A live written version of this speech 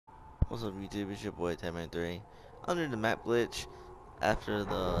What's up YouTube, it's your boy 10man3. Under the map glitch after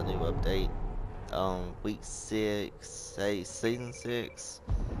the new update, week 6, say season 6,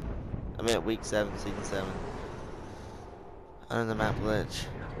 I meant week 7, season 7. Under the map glitch,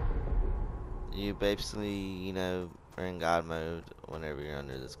 you basically, are in God mode whenever you're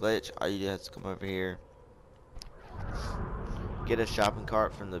under this glitch. All you do is come over here, get a shopping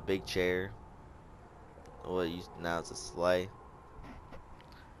cart from the big chair, well now it's a sleigh,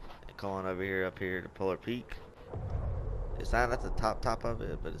 and come on over here, up here to Polar Peak. It's not at the top of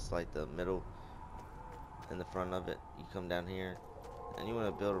it, but it's like the middle in the front of it. You come down here and you want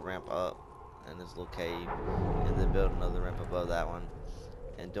to build a ramp up in this little cave, and then build another ramp above that one,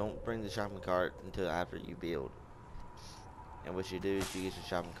 and don't bring the shopping cart until after you build. And what you do is you get your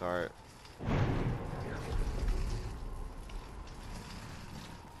shopping cart,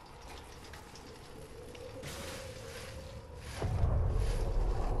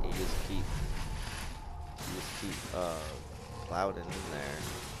 you just keep clouding in there.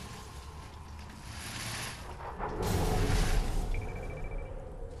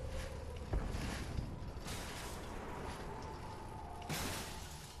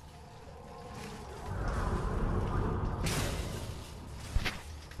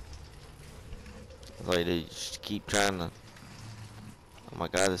 That's all you do, you just keep trying to. Oh my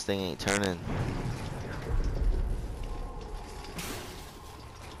god, this thing ain't turning.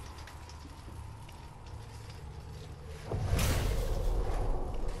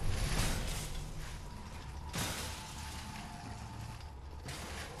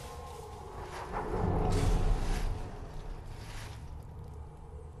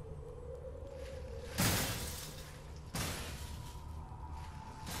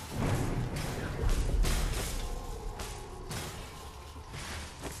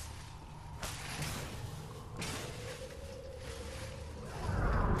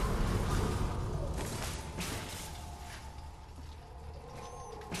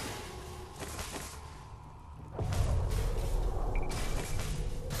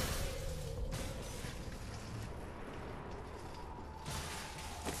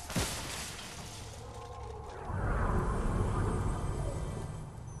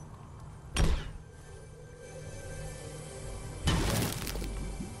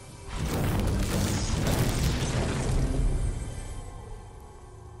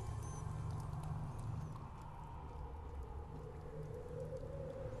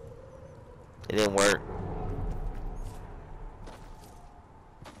 It didn't work.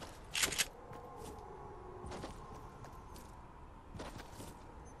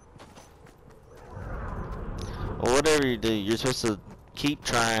 Well, whatever you do, you're supposed to keep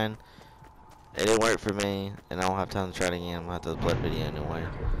trying. It didn't work for me, and I don't have time to try it again. I'm gonna have to play the video anyway.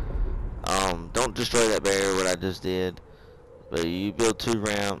 Don't destroy that barrier, what I just did. But you build 2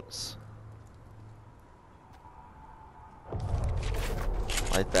 ramps.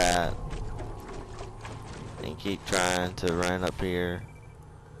 Like that. And keep trying to run up here.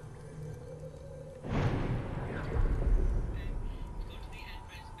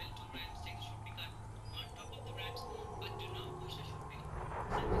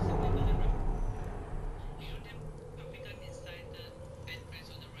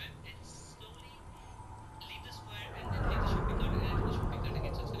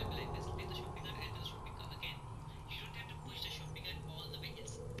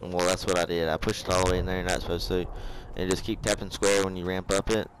 Well, that's what I did. I pushed it all the way in there, you're not supposed to. And just keep tapping square when you ramp up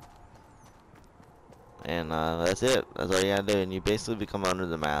it. And that's it. That's all you gotta do. And you basically become under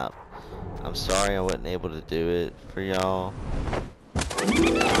the map. I'm sorry I wasn't able to do it for y'all. I'm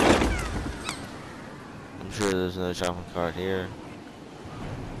sure there's no shopping cart here.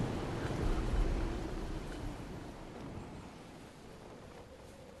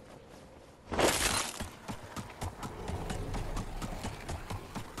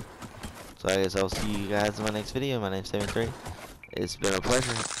 So I guess I'll see you guys in my next video. My name's 73. It's been a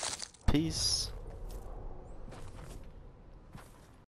pleasure. Peace.